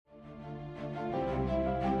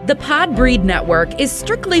The Podbreed Network is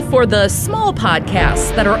strictly for the small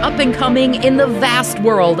podcasts that are up and coming in the vast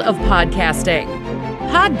world of podcasting.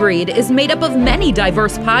 Podbreed is made up of many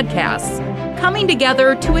diverse podcasts, coming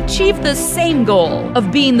together to achieve the same goal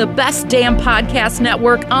of being the best damn podcast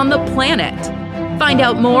network on the planet. Find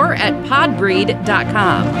out more at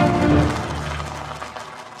podbreed.com.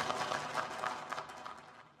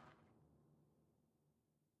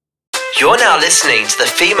 You're now listening to the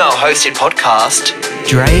female-hosted podcast,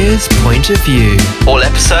 Drea's Point of View. All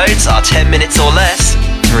episodes are 10 minutes or less,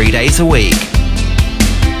 3 days a week.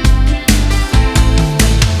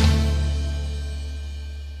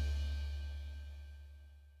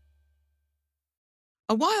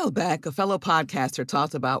 A while back, a fellow podcaster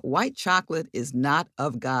talked about white chocolate is not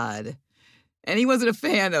of God. And he wasn't a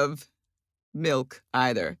fan of milk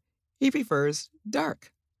either. He prefers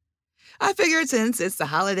dark. I figured since it's the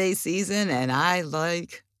holiday season and I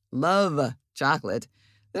love chocolate,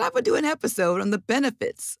 that I would do an episode on the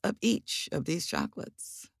benefits of each of these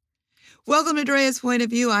chocolates. Welcome to Drea's Point of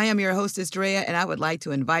View. I am your hostess, Drea, and I would like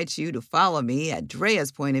to invite you to follow me at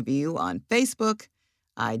Drea's Point of View on Facebook,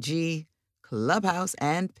 IG, Clubhouse,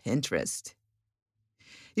 and Pinterest.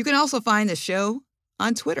 You can also find the show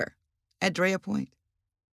on Twitter at Drea Point.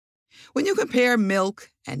 When you compare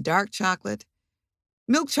milk and dark chocolate,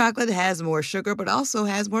 milk chocolate has more sugar but also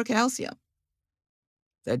has more calcium.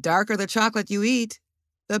 The darker the chocolate you eat,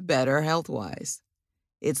 the better health-wise.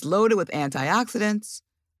 It's loaded with antioxidants,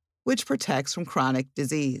 which protects from chronic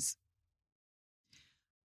disease.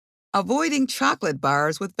 Avoiding chocolate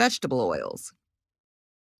bars with vegetable oils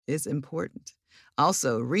is important.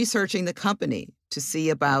 Also, researching the company to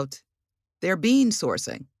see about their bean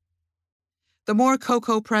sourcing. The more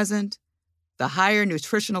cocoa present, the higher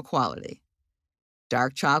nutritional quality.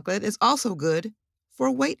 Dark chocolate is also good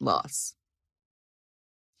for weight loss.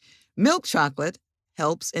 Milk chocolate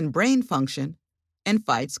helps in brain function and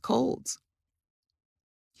fights colds.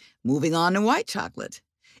 Moving on to white chocolate.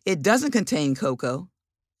 It doesn't contain cocoa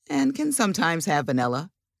and can sometimes have vanilla.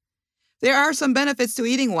 There are some benefits to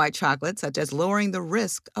eating white chocolate, such as lowering the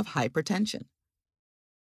risk of hypertension.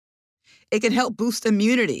 It can help boost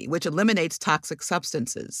immunity, which eliminates toxic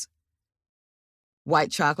substances. White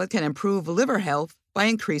chocolate can improve liver health by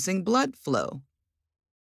increasing blood flow.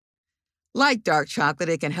 Like dark chocolate,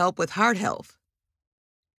 it can help with heart health.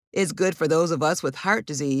 It's good for those of us with heart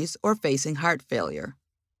disease or facing heart failure.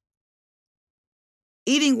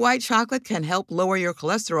 Eating white chocolate can help lower your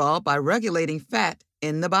cholesterol by regulating fat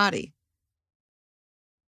in the body.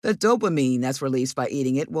 The dopamine that's released by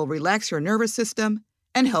eating it will relax your nervous system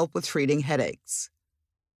and help with treating headaches.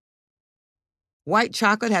 White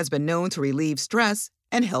chocolate has been known to relieve stress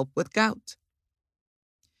and help with gout.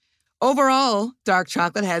 Overall, dark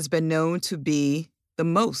chocolate has been known to be the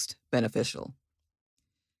most beneficial.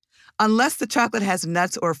 Unless the chocolate has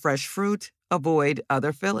nuts or fresh fruit, avoid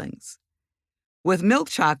other fillings. With milk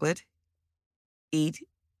chocolate, eat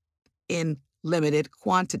in limited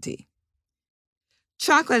quantity.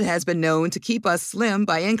 Chocolate has been known to keep us slim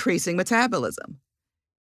by increasing metabolism,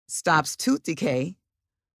 stops tooth decay,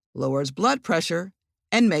 lowers blood pressure,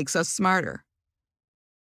 and makes us smarter.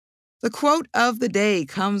 The quote of the day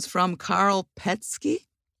comes from Carl Petsky.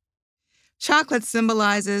 Chocolate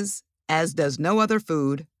symbolizes, as does no other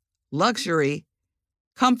food, luxury,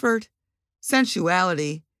 comfort,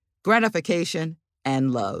 sensuality, gratification,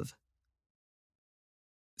 and love.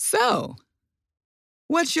 So,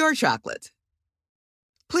 what's your chocolate?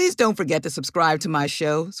 Please don't forget to subscribe to my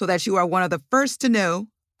show so that you are one of the first to know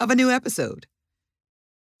of a new episode.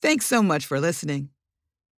 Thanks so much for listening.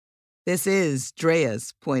 This is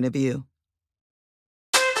Drea's Point of View.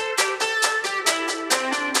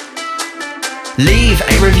 Leave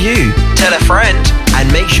a review, tell a friend.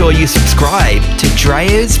 and make sure you subscribe to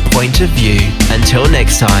Drea's Point of View. Until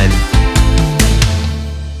next time.